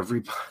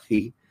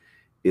everybody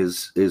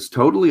is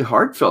totally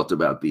heartfelt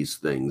about these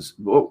things.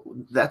 Well,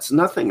 that's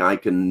nothing I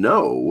can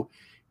know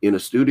in a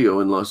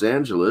studio in Los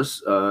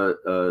Angeles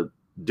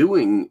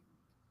doing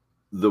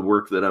the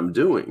work that I'm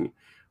doing.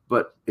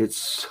 But it's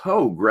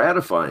so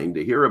gratifying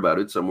to hear about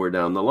it somewhere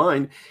down the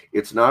line.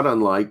 It's not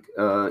unlike,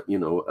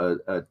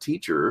 a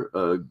teacher,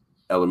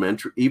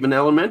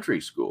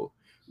 elementary school,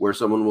 where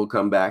someone will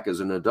come back as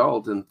an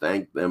adult and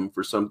thank them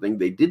for something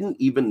they didn't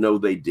even know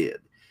they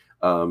did.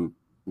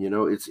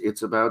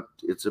 It's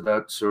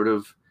about sort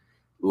of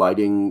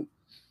lighting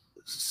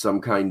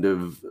some kind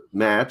of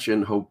match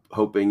and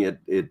hoping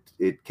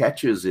it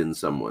catches in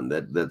someone,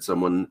 that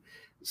someone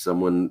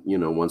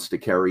wants to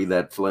carry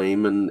that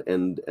flame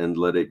and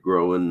let it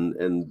grow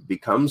and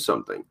become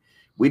something.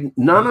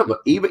 None of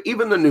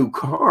even the new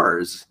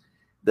cars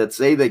that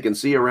say they can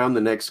see around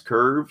the next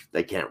curve,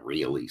 they can't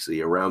really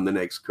see around the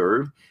next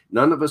curve.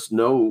 None of us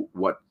know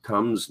what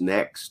comes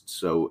next.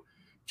 So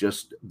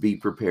just be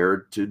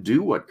prepared to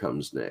do what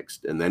comes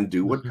next, and then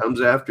do what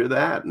comes after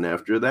that and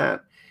after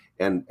that.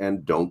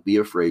 And don't be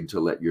afraid to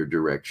let your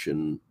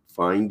direction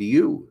find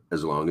you,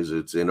 as long as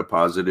it's in a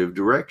positive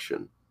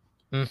direction.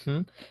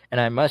 And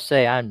I must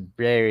say, I'm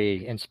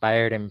very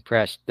inspired and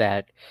impressed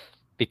that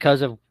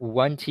because of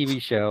one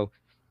TV show,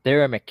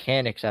 there are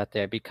mechanics out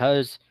there.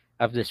 Because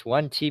of this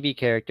one TV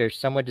character,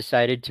 someone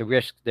decided to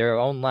risk their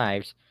own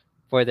lives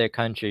for their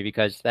country,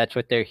 because that's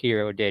what their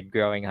hero did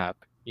growing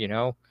up.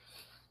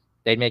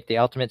 They'd make the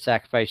ultimate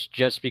sacrifice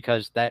just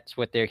because that's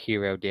what their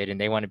hero did,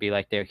 and they want to be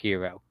like their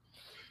hero.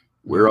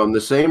 We're on the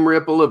same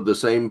ripple of the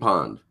same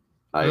pond.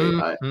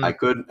 I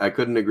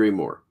couldn't agree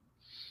more.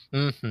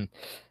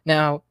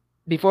 Now,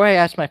 before I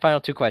ask my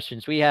final two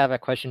questions, we have a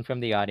question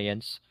from the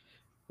audience,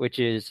 which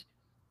is,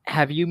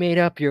 have you made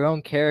up your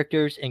own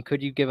characters, and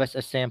could you give us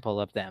a sample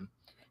of them?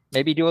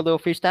 Maybe do a little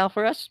freestyle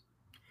for us?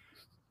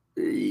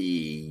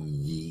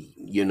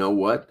 You know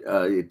what?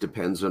 It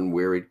depends on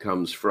where it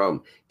comes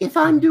from. If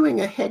I'm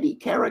doing a heady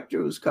character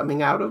who's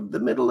coming out of the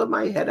middle of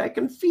my head, I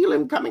can feel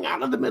him coming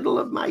out of the middle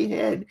of my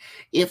head.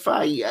 If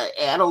I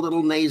add a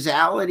little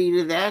nasality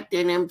to that,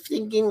 then I'm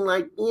thinking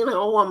like,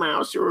 a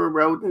mouse or a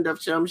rodent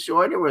of some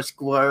sort, or a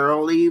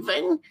squirrel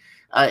even.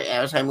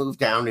 As I move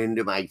down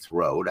into my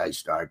throat, I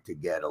start to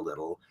get a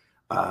little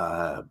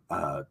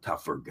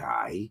tougher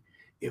guy.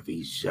 If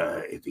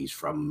he's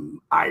from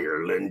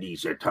Ireland,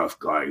 he's a tough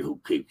guy who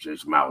keeps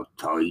his mouth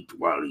tight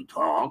while he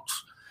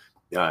talks,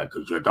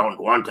 because you don't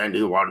want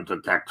anyone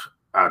to get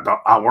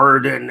a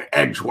word in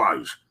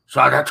edgewise.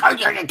 So the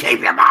tighter you keep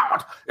your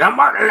mouth, the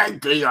more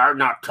likely you're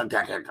not to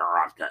get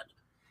interrupted.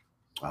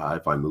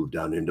 If I move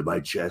down into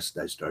my chest,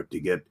 I start to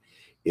get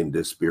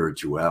into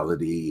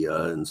spirituality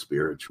and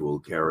spiritual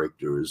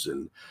characters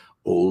and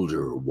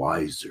older,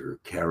 wiser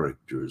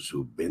characters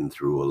who've been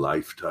through a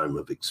lifetime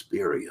of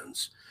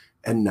experience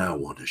and now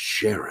want to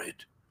share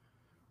it.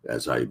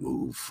 As I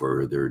move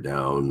further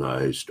down,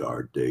 I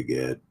start to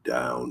get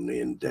down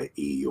into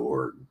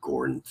Eeyore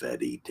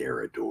Cornfetti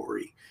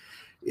territory.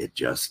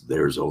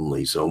 There's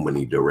only so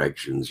many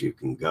directions you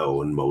can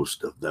go, and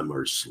most of them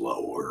are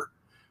slower.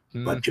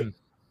 But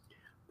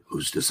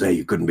who's to say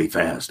you couldn't be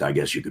fast? I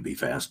guess you could be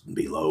fast and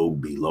be low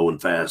and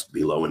fast,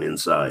 be low and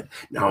inside.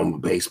 Now I'm a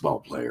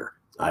baseball player.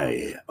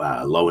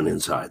 Low and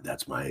inside.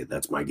 That's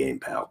my game,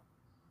 pal.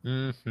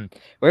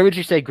 Where would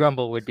you say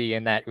Grumble would be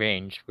in that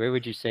range? Where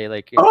would you say,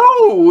 like...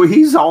 Oh,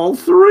 he's all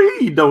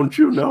three, don't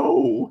you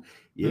know?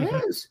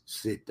 Yes,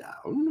 sit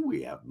down.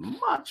 We have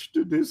much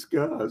to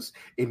discuss,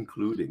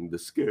 including the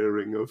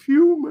scaring of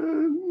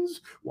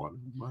humans, one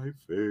of my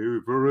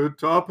favorite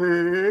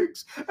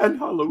topics. And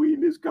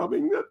Halloween is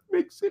coming. That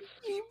makes it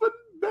even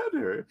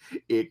better.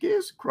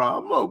 Ickis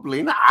Crom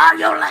Oblin, are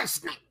you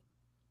listening?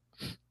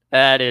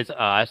 That is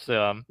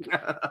awesome.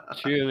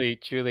 Truly,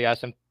 truly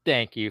awesome.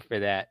 Thank you for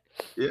that.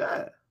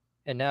 Yeah.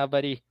 And now,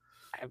 buddy,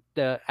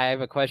 I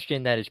have a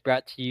question that is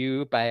brought to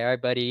you by our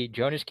buddy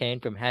Jonas Kane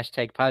from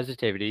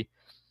 #Positivity.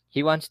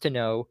 He wants to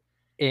know,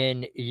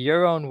 in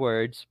your own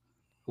words,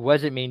 what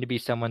does it mean to be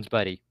someone's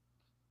buddy?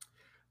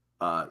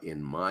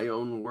 In my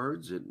own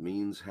words, it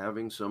means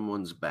having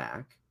someone's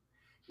back.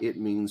 It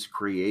means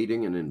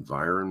creating an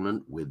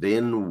environment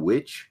within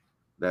which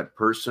that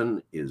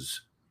person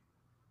is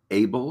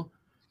able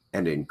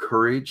and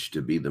encouraged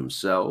to be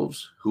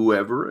themselves,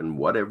 whoever and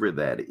whatever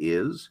that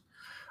is.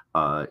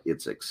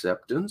 It's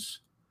acceptance,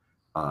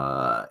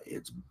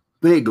 it's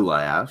big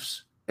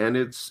laughs, and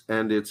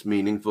it's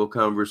meaningful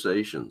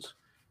conversations.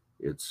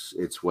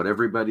 It's what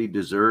everybody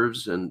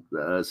deserves, and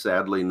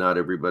sadly, not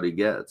everybody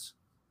gets.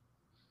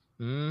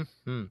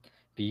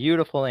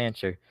 Beautiful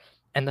answer.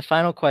 And the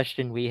final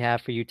question we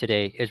have for you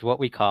today is what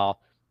we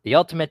call the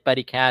Ultimate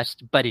Buddy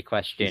Cast Buddy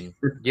Question.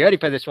 You ready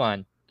for this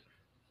one?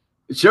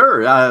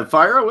 Sure,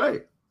 fire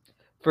away.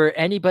 For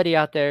anybody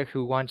out there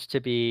who wants to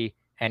be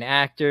an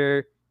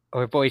actor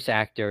or voice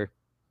actor,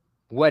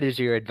 what is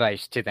your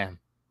advice to them?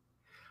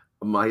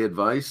 My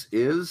advice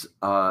is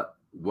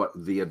what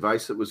the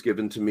advice that was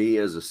given to me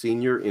as a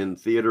senior in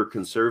theater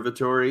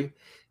conservatory,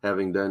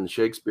 having done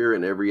Shakespeare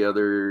and every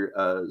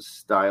other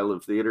style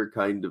of theater,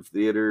 kind of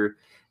theater,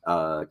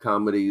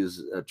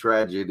 comedies,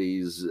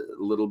 tragedies,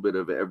 a little bit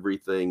of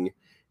everything,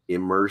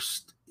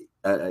 immersed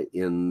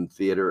in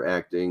theater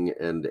acting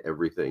and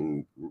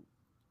everything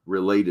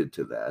related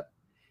to that.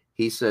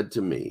 He said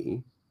to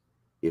me,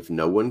 if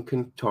no one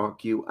can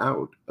talk you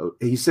out,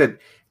 he said,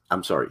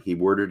 I'm sorry, he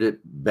worded it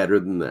better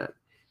than that.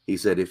 He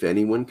said, if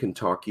anyone can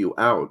talk you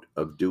out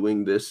of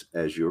doing this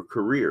as your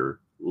career,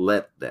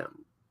 let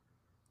them,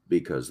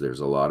 because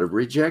there's a lot of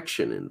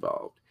rejection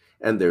involved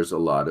and there's a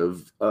lot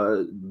of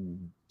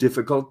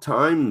difficult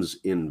times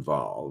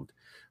involved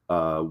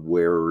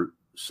where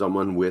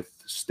someone with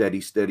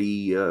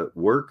steady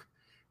work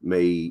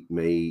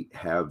may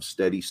have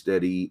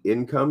steady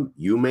income.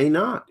 You may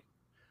not.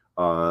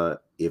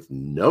 If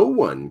no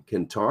one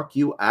can talk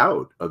you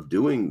out of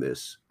doing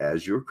this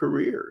as your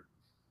career,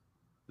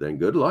 then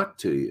good luck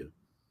to you.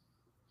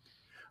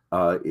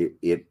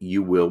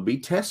 You will be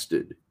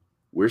tested.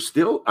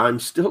 I'm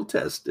still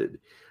tested.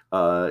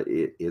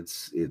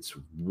 It's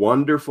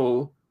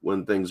wonderful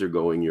when things are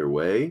going your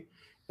way,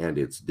 and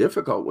it's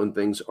difficult when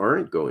things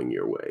aren't going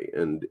your way.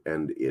 And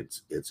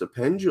it's a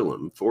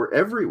pendulum for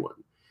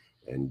everyone.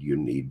 And you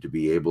need to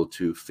be able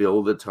to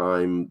fill the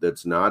time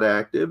that's not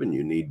active, and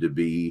you need to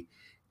be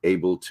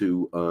able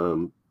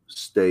to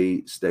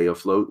stay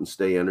afloat and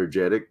stay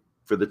energetic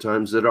for the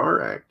times that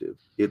are active.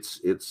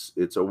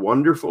 It's a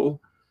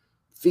wonderful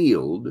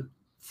field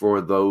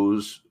for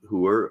those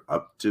who are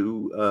up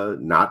to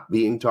not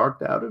being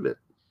talked out of it.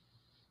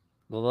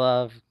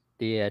 Love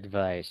the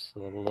advice.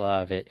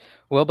 Love it.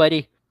 Well,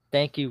 buddy,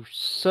 thank you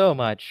so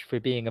much for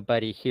being a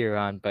buddy here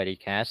on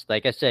BuddyCast.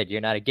 Like I said,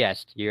 you're not a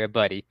guest, you're a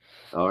buddy.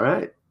 All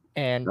right.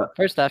 And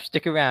first off,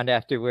 stick around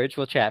afterwards.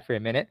 We'll chat for a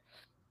minute.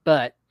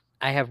 But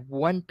I have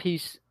one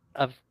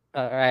favor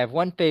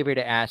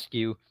to ask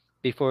you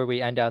before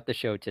we end out the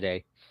show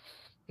today.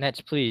 And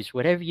that's, please,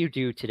 whatever you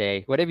do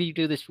today, whatever you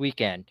do this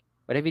weekend,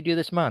 whatever you do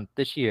this month,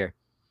 this year,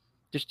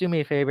 just do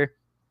me a favor.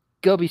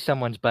 Go be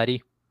someone's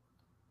buddy.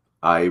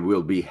 I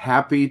will be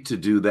happy to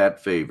do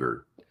that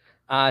favor.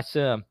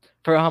 Awesome.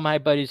 For all my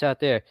buddies out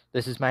there,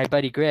 this is my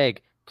buddy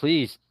Greg.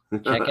 Please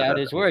check out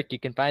his work. You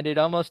can find it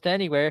almost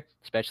anywhere,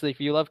 especially if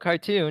you love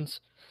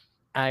cartoons.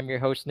 I'm your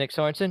host, Nick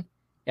Sorensen,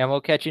 and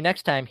we'll catch you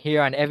next time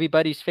here on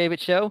everybody's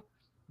favorite show,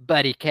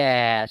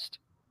 BuddyCast.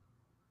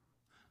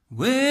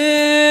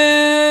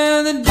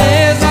 Well, the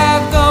days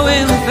are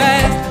going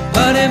fast,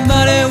 buddy,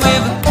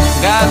 we've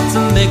got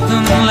to make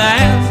them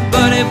last,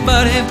 buddy,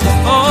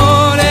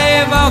 before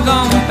they've all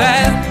gone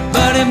past,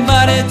 buddy,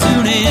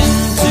 tune in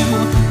to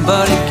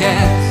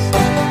BuddyCast.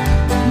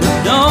 But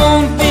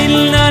don't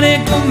feel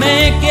none, go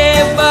make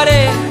it,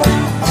 buddy,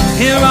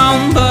 here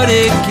on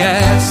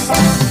BuddyCast.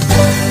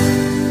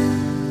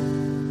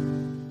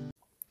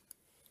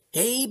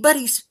 Hey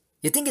buddies,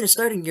 you thinking of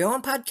starting your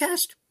own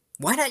podcast?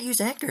 Why not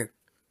use Anchor?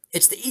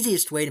 It's the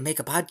easiest way to make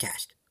a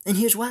podcast, and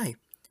here's why.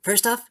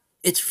 First off,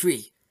 it's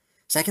free.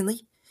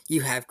 Secondly,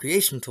 you have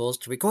creation tools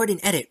to record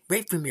and edit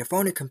right from your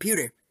phone or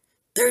computer.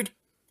 Third,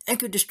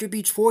 Anchor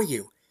distributes for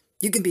you.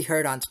 You can be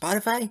heard on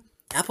Spotify,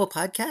 Apple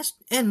Podcasts,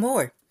 and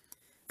more.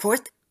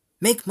 Fourth,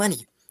 make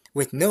money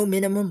with no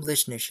minimum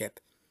listenership.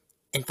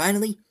 And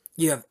finally,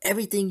 you have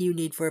everything you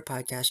need for a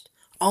podcast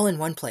all in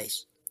one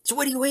place. So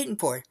what are you waiting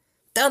for?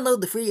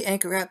 Download the free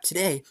Anchor app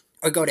today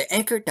or go to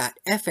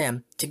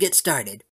anchor.fm to get started.